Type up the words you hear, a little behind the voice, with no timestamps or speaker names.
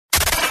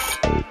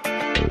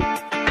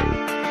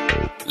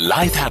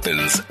Life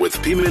Happens with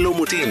Phemelo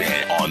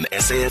Motene on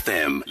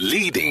SAFM,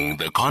 leading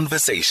the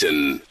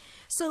conversation.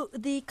 So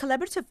the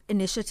collaborative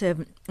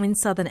initiative in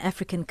Southern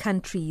African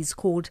countries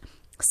called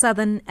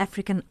Southern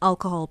African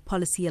Alcohol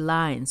Policy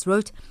Alliance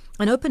wrote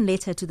an open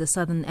letter to the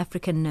South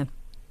African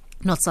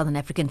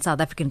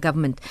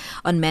government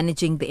on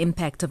managing the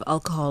impact of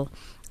alcohol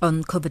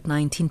on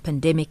COVID-19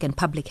 pandemic and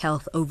public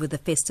health over the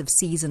festive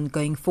season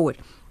going forward.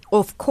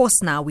 Of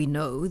course, now we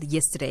know,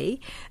 yesterday,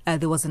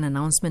 there was an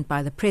announcement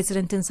by the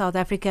president in South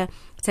Africa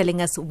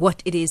telling us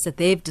what it is that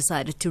they've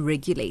decided to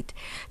regulate.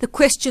 The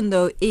question,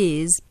 though,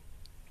 is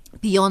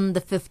beyond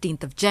the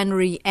 15th of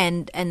January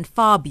and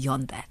far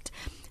beyond that.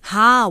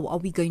 How are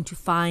we going to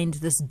find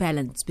this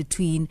balance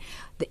between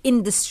the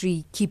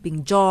industry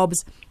keeping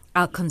jobs,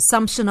 our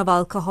consumption of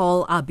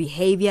alcohol, our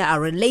behavior, our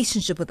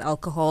relationship with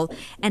alcohol,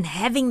 and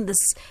having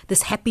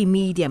this happy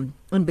medium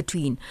in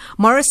between?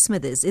 Maurice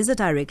Smithers is a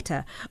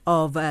director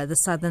of the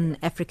Southern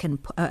African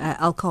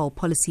Alcohol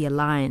Policy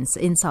Alliance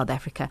in South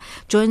Africa,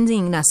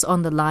 joining us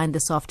on the line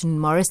this afternoon.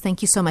 Maurice,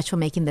 thank you so much for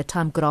making the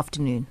time. Good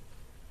afternoon.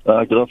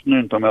 Good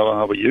afternoon, Pamela.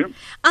 How are you?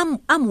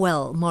 I'm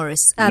well,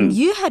 Maurice.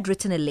 You had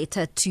written a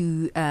letter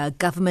to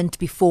government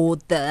before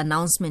the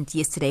announcement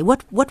yesterday.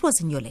 What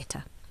was in your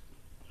letter?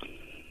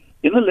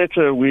 In the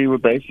letter, we were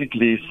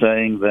basically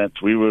saying that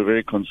we were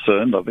very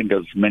concerned, I think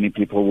as many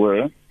people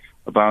were,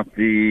 about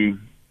the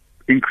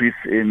increase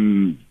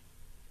in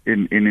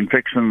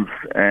infections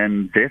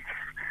and deaths,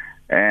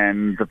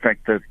 and the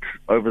fact that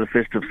over the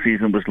festive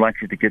season was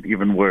likely to get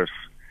even worse,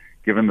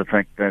 given the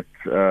fact that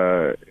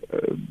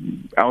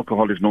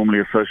alcohol is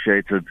normally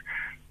associated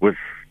with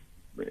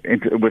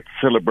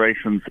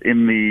celebrations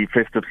in the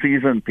festive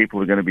season. People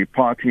are going to be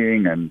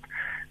partying and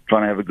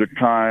trying to have a good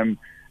time,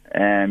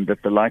 and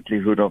that the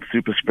likelihood of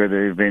super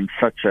spreader events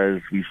such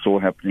as we saw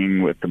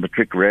happening with the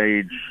Matric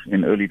Rage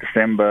in early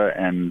December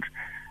and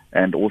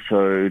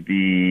also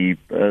the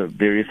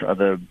various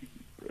other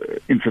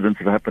incidents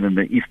that happened in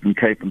the Eastern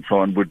Cape and so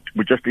on would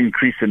just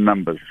increase in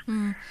numbers,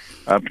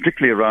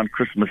 particularly around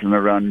Christmas and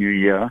around New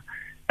Year,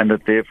 and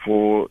that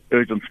therefore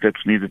urgent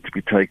steps needed to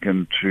be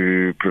taken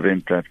to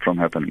prevent that from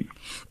happening.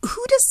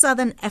 Who does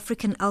Southern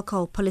African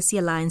Alcohol Policy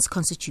Alliance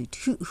constitute?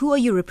 Who are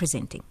you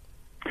representing?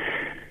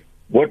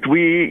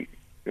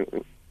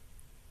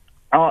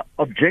 Our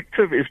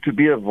objective is to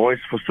be a voice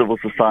for civil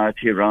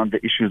society around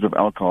the issues of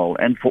alcohol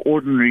and for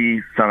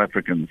ordinary South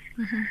Africans.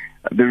 Mm-hmm.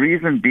 The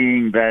reason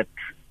being that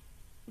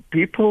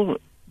the people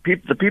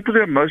who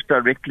are most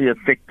directly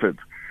affected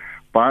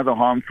by the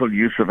harmful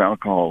use of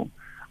alcohol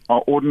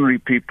are ordinary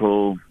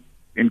people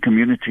in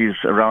communities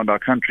around our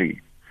country,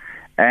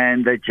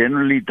 and they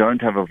generally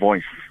don't have a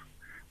voice.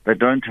 They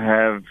don't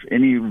have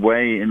any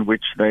way in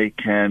which they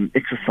can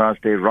exercise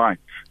their rights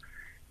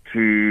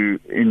to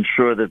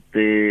ensure that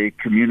their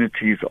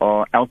communities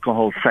are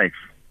alcohol safe,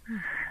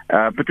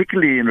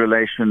 particularly in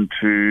relation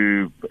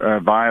to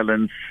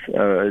violence,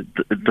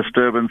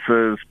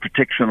 disturbances,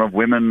 protection of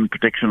women,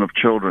 protection of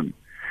children.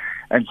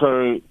 And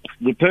so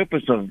the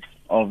purpose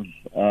of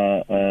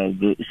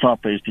the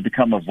SAAPA is to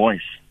become a voice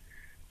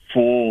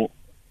for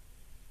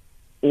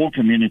all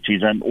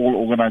communities and all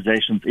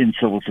organizations in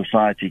civil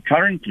society.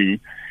 Currently,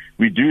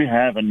 we do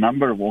have a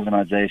number of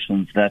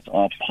organizations that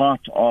are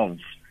part of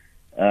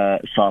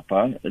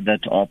SAAPA,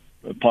 that are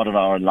part of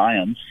our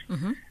alliance,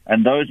 mm-hmm.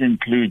 and those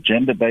include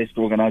gender-based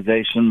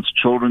organizations,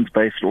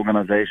 children's-based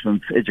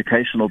organizations,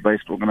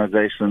 educational-based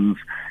organizations,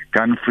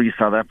 Gun-Free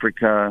South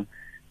Africa,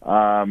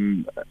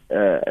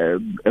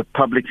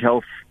 public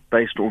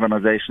health-based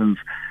organizations,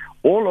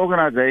 all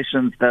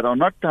organizations that are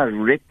not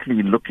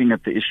directly looking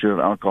at the issue of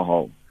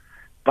alcohol,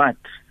 but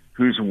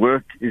whose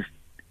work is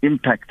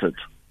impacted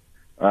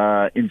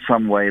in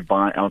some way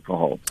by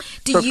alcohol.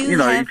 If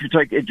you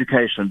take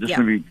education,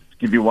 let me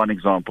give you one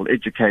example.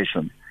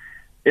 Education.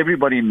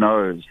 Everybody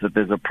knows that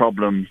there's a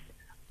problem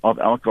of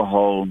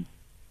alcohol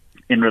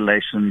in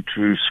relation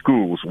to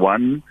schools.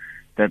 One,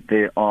 that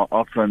there are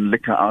often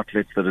liquor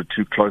outlets that are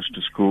too close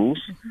to schools.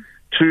 Mm-hmm.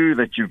 Two,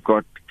 that you've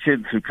got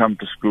kids who come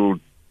to school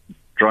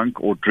drunk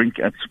or drink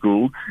at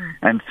school. Mm-hmm.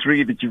 And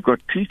three, that you've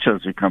got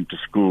teachers who come to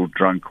school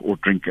drunk or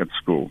drink at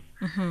school.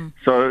 Mm-hmm.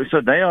 So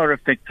they are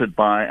affected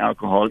by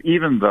alcohol,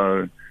 even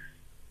though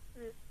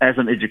as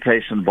an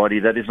education body,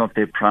 that is not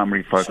their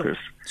primary focus.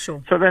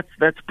 Sure. So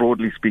that's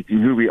broadly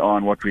speaking who we are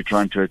and what we're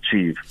trying to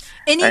achieve.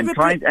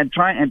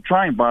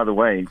 Trying, by the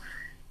way,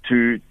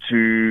 to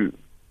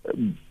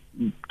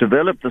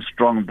develop the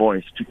strong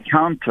voice to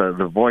counter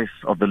the voice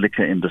of the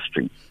liquor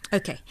industry.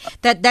 Okay,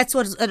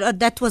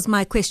 that was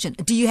my question.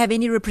 Do you have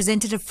any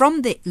representative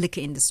from the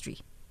liquor industry?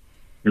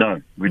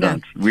 No, we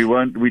don't. We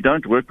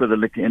don't work with the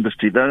liquor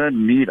industry. They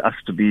don't need us.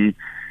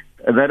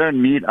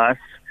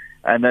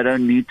 And they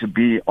don't need to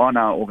be on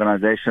our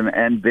organization,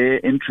 and their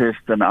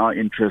interests and our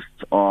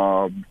interests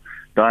are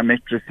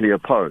diametrically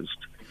opposed.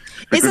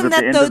 Isn't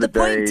that, though, the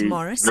point,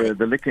 Maurice?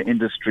 The liquor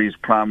industry's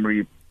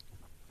primary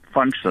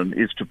function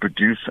is to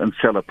produce and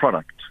sell a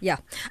product. Yeah,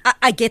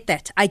 I get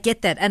that.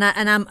 And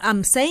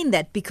I'm saying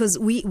that because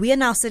we are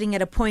now sitting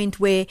at a point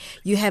where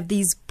you have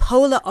these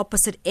polar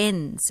opposite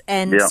ends.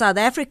 And South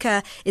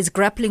Africa is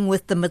grappling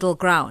with the middle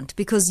ground,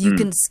 because you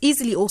can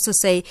easily also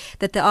say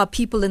that there are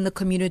people in the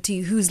community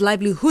whose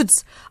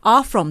livelihoods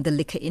are from the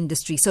liquor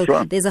industry. So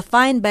there's a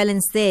fine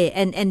balance there.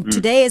 And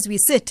today, as we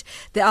sit,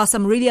 there are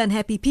some really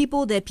unhappy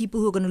people. There are people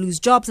who are going to lose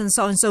jobs and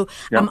so on. So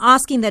I'm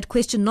asking that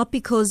question not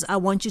because I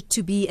want you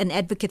to be an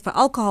advocate for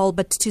alcohol,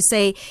 but to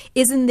say,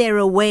 isn't there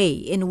a way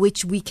in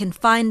which we can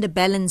find a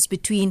balance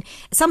between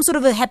some sort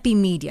of a happy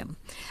medium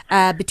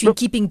between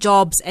keeping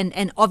jobs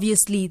and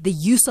obviously the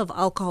use of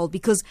alcohol?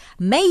 Because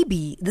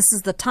maybe this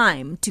is the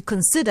time to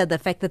consider the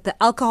fact that the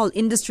alcohol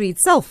industry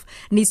itself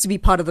needs to be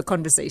part of the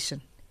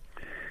conversation.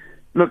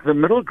 Look, the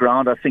middle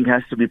ground, I think,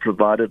 has to be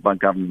provided by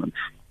governments.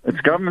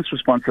 It's government's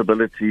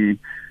responsibility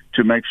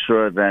to make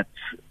sure that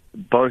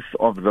both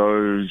of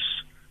those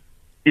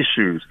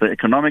issues, the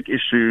economic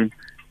issue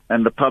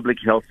and the public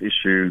health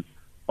issue,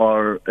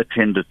 are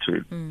attended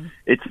to.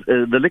 It's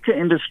the liquor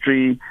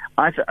industry.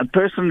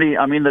 Personally,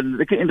 the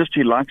liquor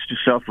industry likes to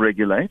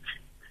self-regulate.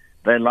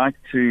 They like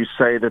to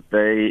say that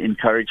they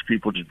encourage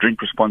people to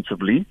drink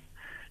responsibly,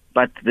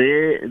 but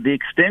the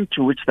extent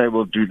to which they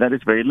will do that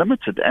is very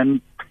limited, and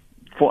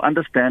for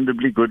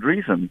understandably good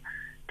reason,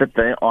 that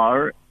they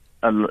are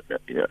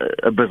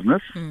a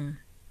business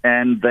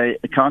and they're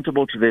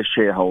accountable to their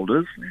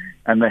shareholders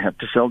and they have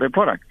to sell their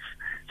products.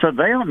 So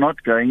they are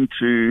not going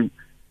to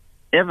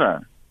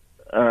ever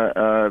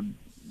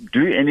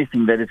do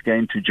anything that is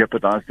going to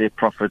jeopardize their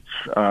profits,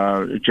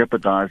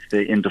 jeopardize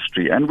their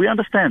industry. And we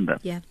understand that.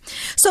 Yeah.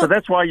 So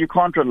that's why you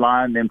can't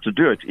rely on them to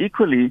do it.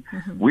 Equally,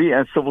 we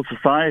as civil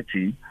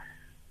society,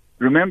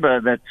 remember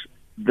that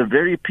the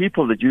very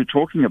people that you're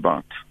talking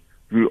about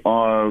who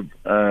are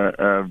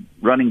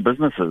running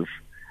businesses,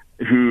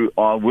 who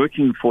are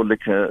working for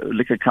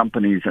liquor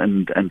companies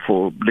and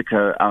for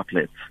liquor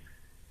outlets,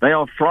 they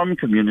are from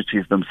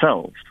communities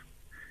themselves.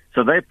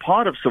 So they're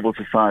part of civil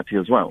society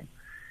as well.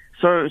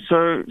 So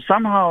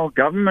somehow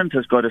government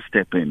has got to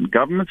step in.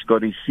 Government's got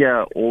to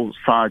hear all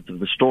sides of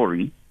the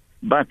story.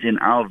 But in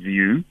our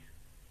view,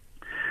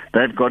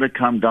 they've got to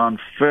come down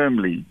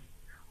firmly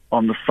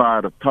on the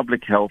side of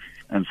public health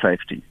and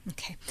safety.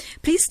 Okay.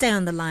 Please stay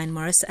on the line,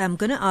 Maurice. I'm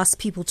going to ask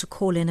people to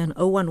call in on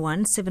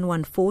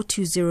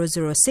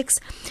 011-714-2006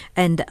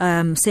 and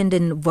send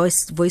in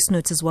voice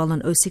notes as well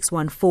on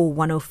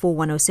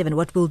 0614-104-107.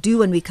 What we'll do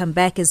when we come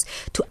back is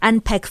to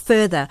unpack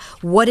further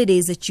what it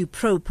is that you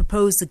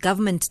propose the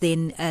government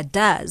then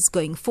does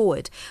going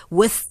forward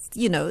with,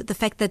 the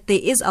fact that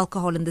there is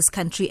alcohol in this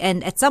country,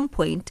 and at some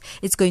point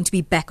it's going to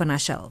be back on our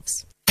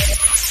shelves.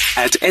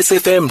 At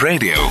SFM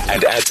Radio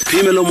and at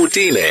Phemelo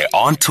Motene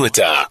on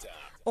Twitter.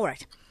 All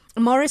right.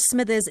 Maurice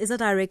Smithers is a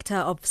director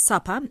of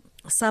SAAPA.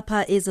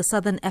 SAAPA is a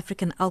Southern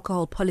African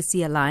Alcohol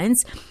Policy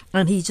Alliance,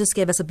 and he just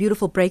gave us a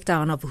beautiful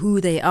breakdown of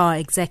who they are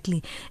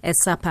exactly as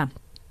SAAPA.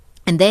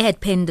 And they had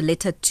penned a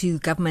letter to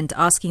government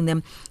asking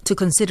them to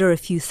consider a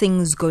few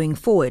things going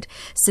forward,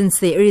 since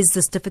there is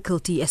this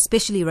difficulty,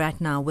 especially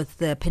right now with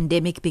the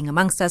pandemic being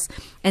amongst us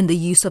and the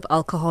use of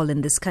alcohol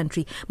in this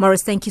country.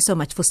 Maurice, thank you so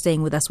much for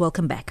staying with us.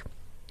 Welcome back.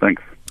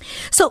 Thanks.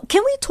 So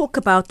can we talk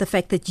about the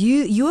fact that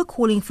you are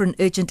calling for an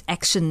urgent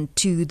action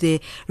to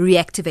the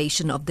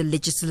reactivation of the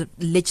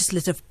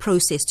legislative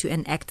process to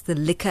enact the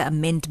Liquor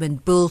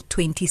Amendment Bill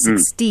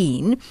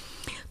 2016.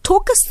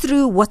 Talk us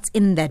through what's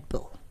in that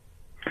bill.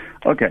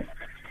 Okay.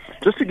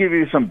 Just to give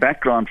you some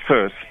background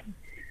first,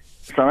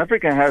 South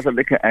Africa has a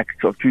Liquor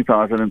Act of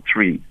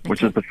 2003,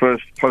 which is the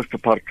first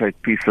post-apartheid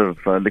piece of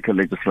liquor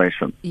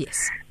legislation.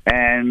 Yes.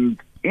 And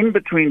in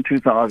between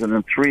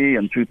 2003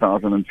 and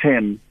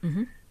 2010,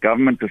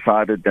 government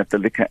decided that the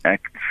Liquor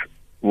Act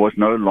was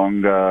no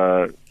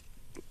longer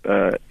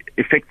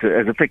effective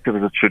as it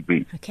should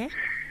be. Okay.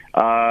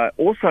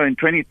 Also in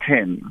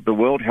 2010, the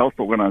World Health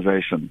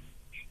Organization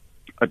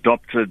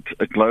adopted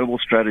a global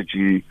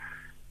strategy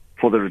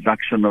for the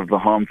reduction of the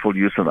harmful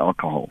use of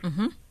alcohol.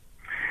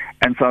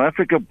 And South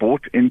Africa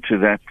bought into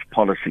that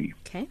policy.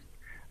 Okay.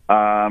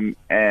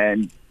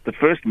 And the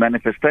first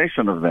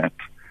manifestation of that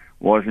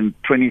was in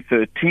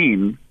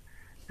 2013,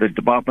 the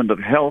Department of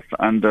Health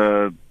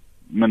under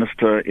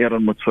Minister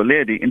Aaron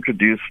Motsoaledi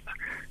introduced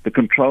the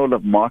Control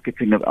of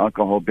Marketing of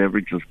Alcohol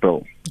Beverages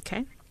Bill,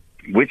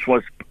 which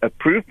was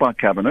approved by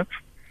Cabinet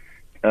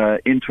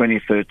in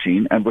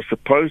 2013 and was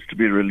supposed to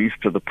be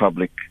released to the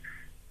public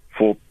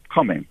for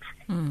comment,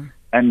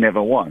 and never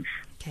was.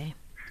 Okay.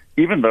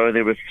 Even though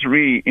there were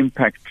three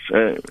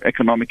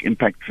economic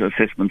impact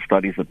assessment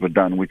studies that were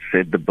done which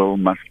said the bill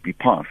must be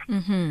passed.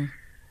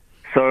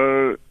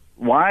 So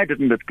why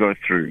didn't it go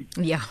through?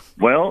 Yeah.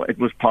 Well, it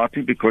was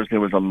partly because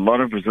there was a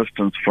lot of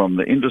resistance from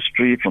the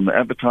industry, from the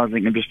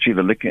advertising industry,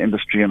 the liquor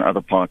industry, and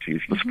other parties,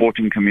 the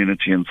sporting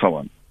community, and so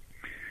on.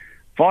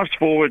 Fast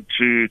forward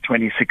to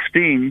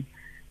 2016,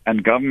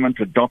 and government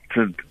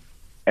adopted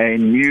a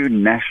new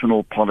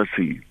national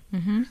policy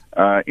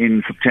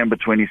in September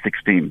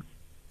 2016.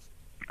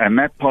 And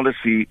that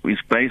policy is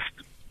based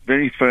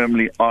very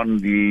firmly on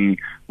the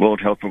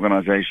World Health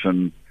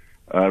Organization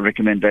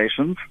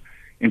recommendations,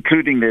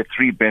 including their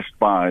three best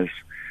buys,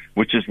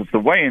 which is that the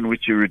way in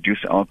which you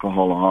reduce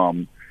alcohol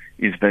harm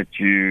is that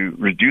you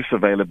reduce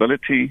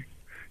availability,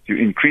 you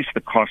increase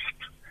the cost,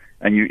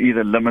 and you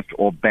either limit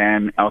or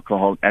ban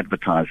alcohol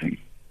advertising.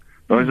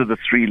 Those are the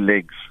three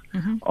legs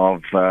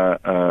of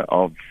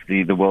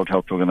the World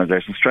Health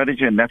Organization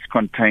strategy, and that's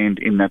contained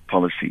in that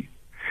policy.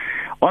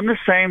 On the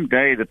same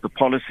day that the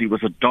policy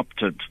was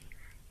adopted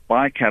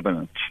by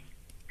Cabinet,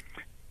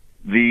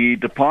 the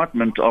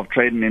Department of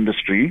Trade and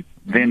Industry,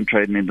 then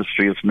Trade and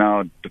Industry is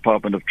now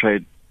Department of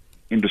Trade,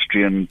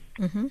 Industry and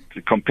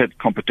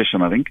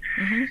Competition, I think,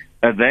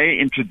 they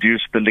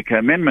introduced the Liquor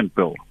Amendment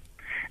Bill.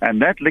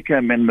 And that Liquor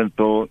Amendment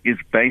Bill is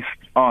based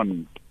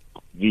on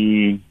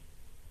the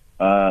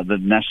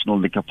National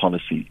Liquor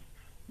Policy.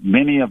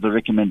 Many of the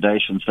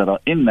recommendations that are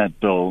in that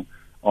bill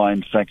are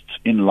in fact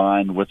in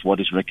line with what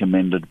is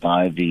recommended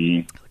by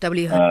the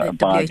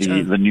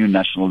the new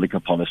National Liquor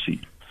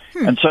Policy.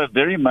 And so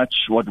very much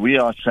what we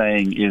are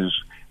saying is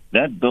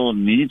that bill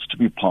needs to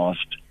be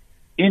passed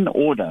in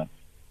order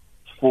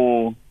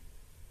for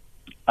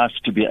us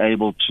to be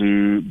able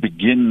to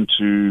begin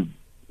to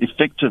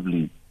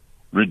effectively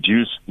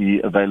reduce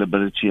the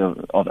availability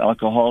of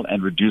alcohol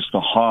and reduce the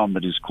harm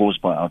that is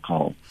caused by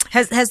alcohol.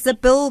 Has the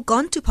bill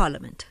gone to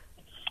Parliament?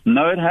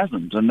 No, it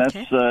hasn't, and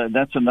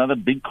that's another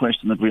big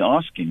question that we're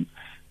asking.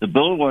 The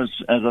bill was,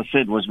 as I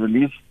said, was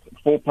released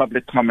for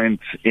public comment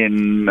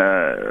in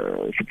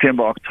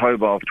September,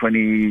 October of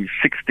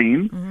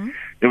 2016.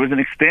 There was an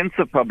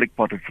extensive public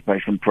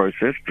participation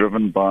process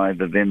driven by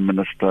the then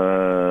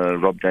Minister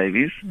Rob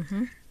Davies,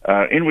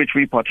 in which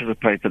we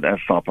participated as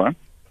SAAPA,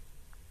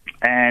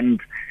 and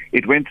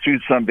it went through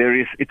some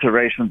various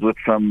iterations with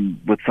some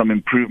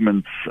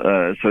improvements.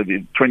 So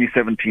the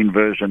 2017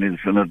 version is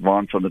an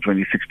advance on the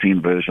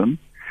 2016 version,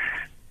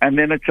 and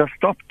then it just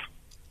stopped.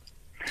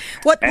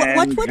 What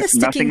were the sticking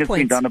nothing has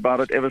points? been done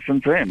about it ever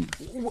since then.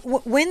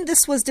 When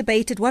this was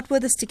debated, what were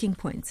the sticking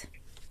points?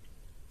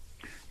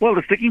 Well,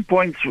 the sticking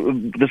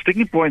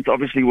points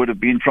obviously would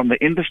have been from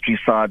the industry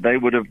side. They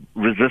would have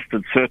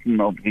resisted certain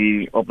of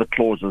the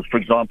clauses, for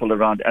example,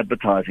 around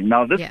advertising.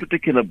 Now, this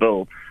particular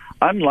bill,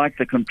 unlike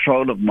the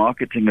Control of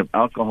Marketing of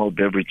Alcohol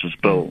Beverages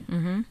Bill,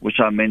 which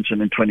I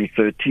mentioned in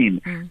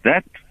 2013,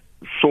 that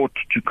sought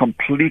to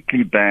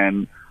completely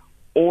ban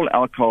all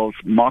alcohol's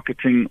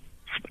marketing,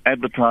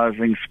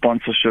 advertising,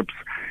 sponsorships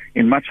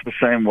in much the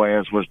same way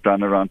as was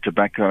done around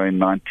tobacco in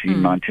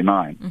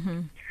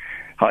 1999.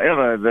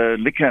 However, the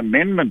Liquor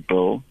Amendment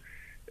Bill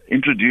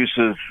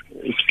introduces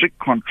strict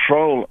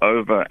control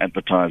over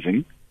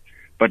advertising,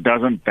 but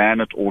doesn't ban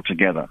it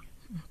altogether.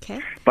 Okay.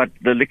 But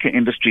the liquor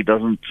industry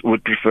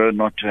would prefer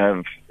not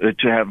to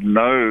have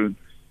no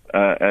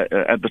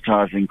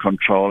advertising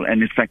control,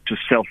 and in fact to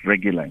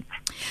self-regulate.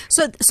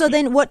 So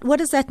then what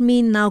does that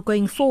mean now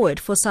going forward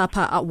for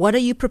SAAPA? What are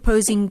you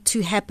proposing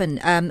to happen?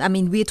 I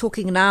mean, we're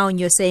talking now and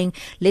you're saying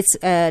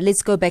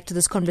let's go back to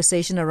this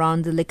conversation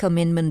around the Liquor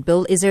Amendment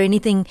Bill. Is there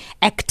anything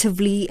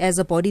actively as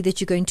a body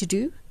that you're going to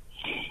do?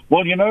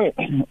 Well,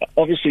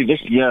 obviously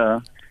this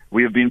year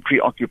we have been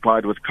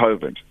preoccupied with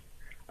COVID.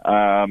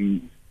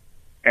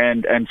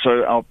 And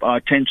so our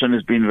attention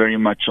has been very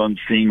much on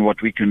seeing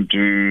what we can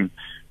do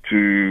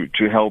to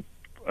help,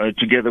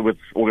 together with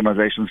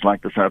organizations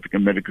like the South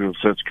African Medical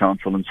Research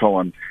Council and so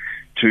on,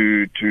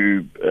 to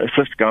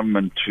assist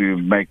government to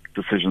make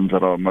decisions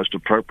that are most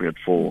appropriate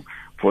for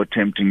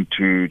attempting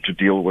to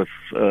deal with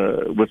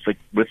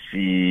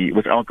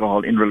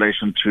alcohol in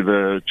relation to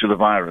the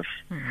virus.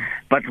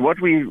 But what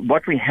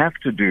we have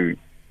to do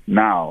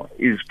now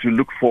is to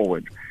look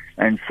forward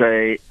and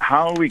say,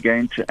 how are we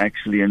going to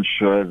actually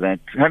ensure that,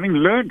 having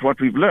learned what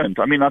we've learned,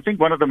 I mean, I think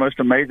one of the most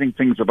amazing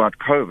things about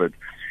COVID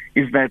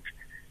is that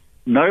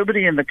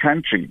nobody in the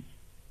country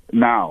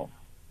now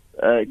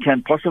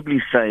can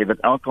possibly say that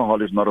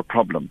alcohol is not a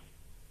problem,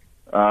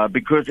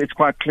 because it's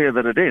quite clear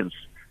that it is.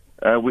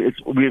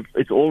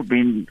 It's all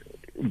been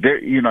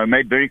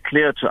made very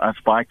clear to us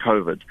by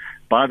COVID,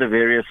 by the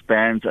various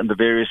bans and the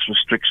various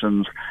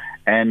restrictions,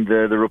 and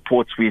the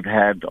reports we've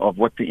had of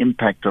what the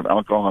impact of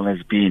alcohol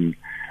has been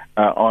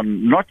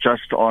on not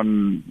just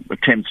on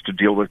attempts to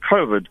deal with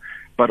COVID,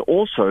 but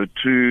also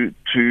to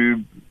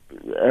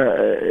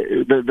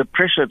the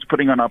pressure it's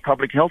putting on our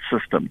public health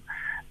system.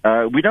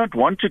 We don't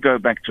want to go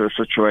back to a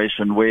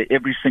situation where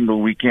every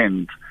single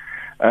weekend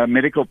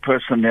medical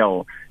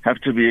personnel have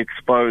to be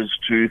exposed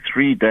to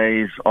 3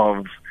 days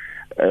of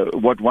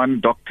what one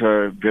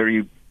doctor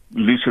very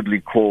lucidly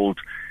called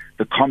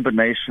the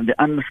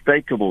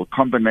unmistakable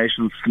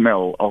combination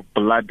smell of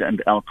blood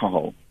and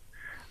alcohol,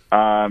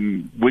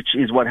 which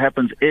is what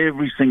happens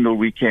every single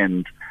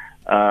weekend,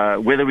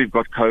 whether we've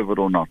got COVID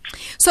or not.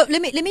 So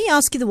let me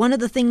ask you, one of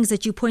the things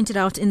that you pointed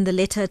out in the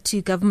letter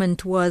to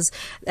government was,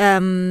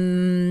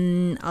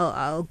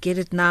 I'll get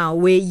it now,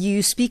 where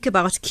you speak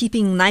about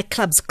keeping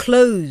nightclubs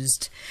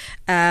closed.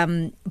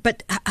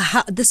 But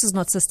this is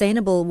not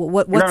sustainable.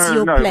 What's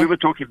your plan? No, we were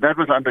talking, that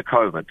was under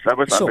COVID.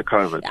 Under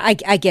COVID.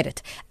 I get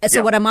it.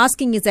 So what I'm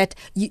asking is that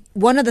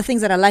one of the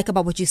things that I like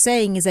about what you're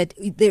saying is that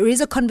there is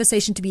a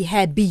conversation to be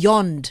had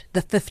beyond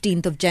the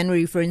 15th of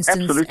January, for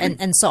instance,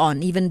 and so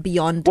on, even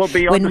beyond. Well,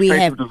 when the we state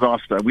have of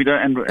disaster. We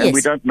don't, and Yes.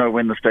 we don't know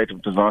when the state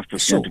of disaster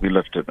is going to be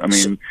lifted. I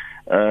mean,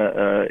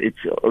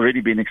 it's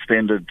already been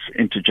extended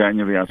into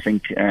January, I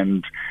think,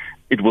 and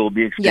it will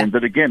be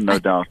extended again, no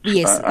doubt.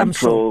 Yes, I'm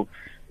sure.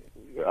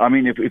 I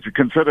mean, if you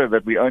consider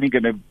that we're only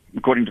going to,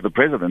 according to the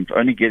president,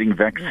 only getting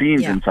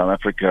vaccines in South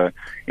Africa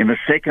in the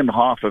second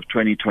half of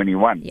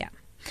 2021. Yeah.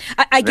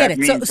 I get that it.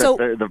 means So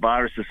that the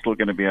virus is still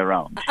going to be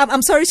around.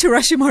 I'm sorry to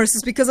rush you, Maurice,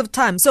 it's because of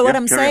time. So what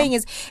I'm saying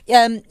is,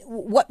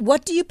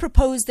 what do you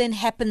propose then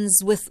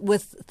happens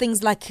with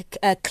things like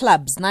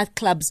clubs,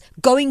 nightclubs,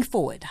 going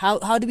forward?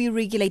 How do we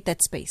regulate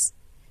that space?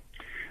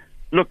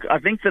 Look, I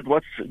think that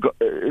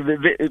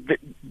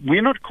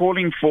we're not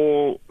calling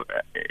for,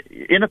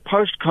 in a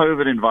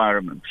post-COVID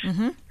environment,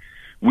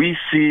 we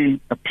see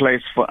a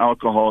place for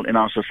alcohol in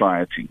our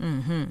society.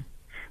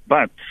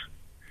 But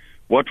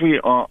what we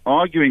are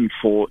arguing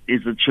for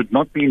is it should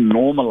not be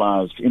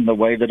normalized in the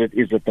way that it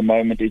is at the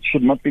moment. It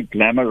should not be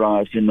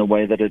glamorized in the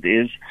way that it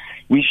is.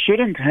 We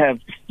shouldn't have,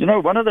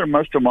 one of the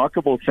most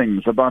remarkable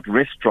things about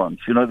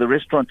restaurants, the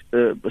Restaurant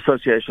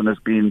Association has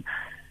been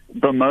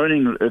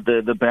bemoaning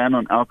the ban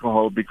on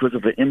alcohol because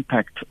of the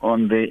impact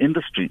on their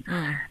industry.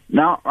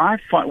 Now,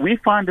 we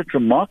find it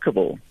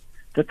remarkable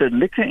that the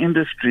liquor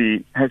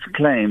industry has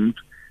claimed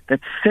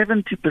that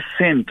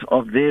 70%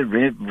 of their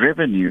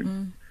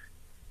revenue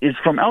is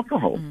from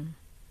alcohol.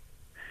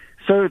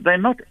 So they're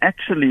not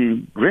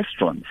actually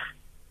restaurants.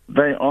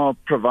 They are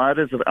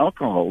providers of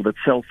alcohol that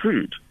sell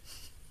food.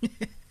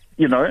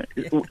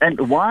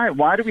 And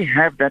why do we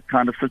have that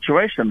kind of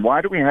situation?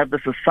 Why do we have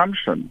this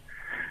assumption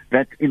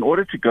that in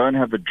order to go and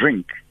have a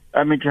drink,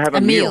 to have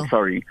a meal,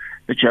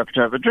 that you have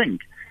to have a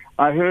drink?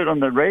 I heard on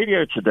the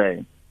radio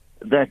today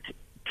that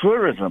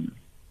tourism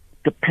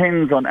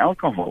depends on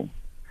alcohol.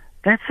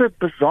 It's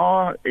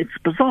bizarre.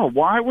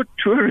 Why would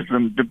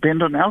tourism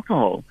depend on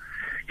alcohol?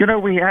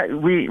 We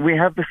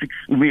have this,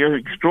 we are an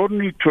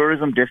extraordinary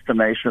tourism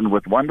destination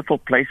with wonderful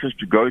places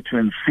to go to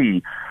and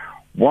see.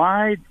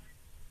 Why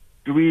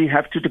do we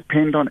have to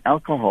depend on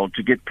alcohol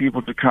to get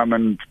people to come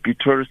and be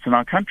tourists in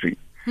our country?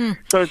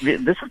 So this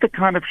is the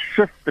kind of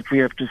shift that we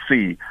have to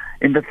see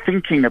in the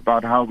thinking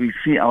about how we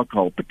see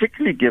alcohol,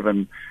 particularly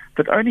given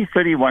that only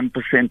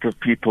 31% of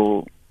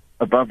people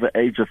above the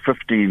age of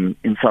 15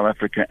 in South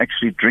Africa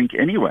actually drink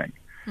anyway.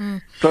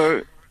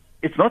 So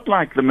it's not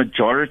like the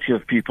majority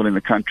of people in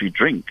the country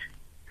drink.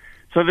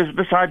 So there's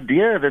this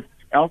idea that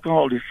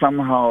alcohol is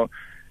somehow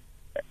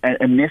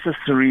a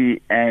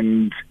necessary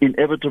and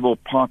inevitable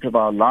part of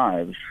our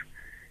lives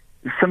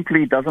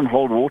simply doesn't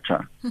hold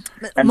water.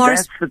 And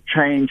Maurice, that's the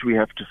change we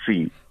have to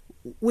see.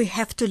 We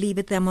have to leave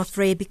it there, I'm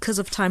afraid, because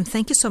of time.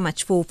 Thank you so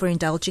much for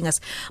indulging us.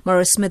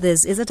 Maurice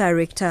Smithers is a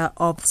director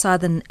of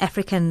Southern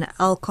African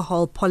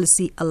Alcohol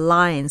Policy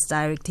Alliance.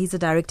 He's a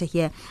director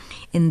here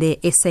in the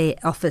SA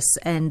office,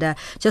 and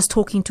just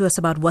talking to us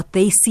about what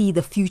they see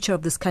the future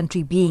of this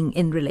country being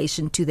in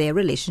relation to their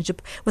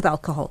relationship with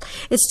alcohol.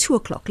 It's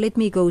 2:00. Let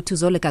me go to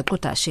Zoleka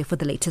Kotashe for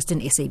the latest in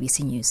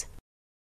SABC News.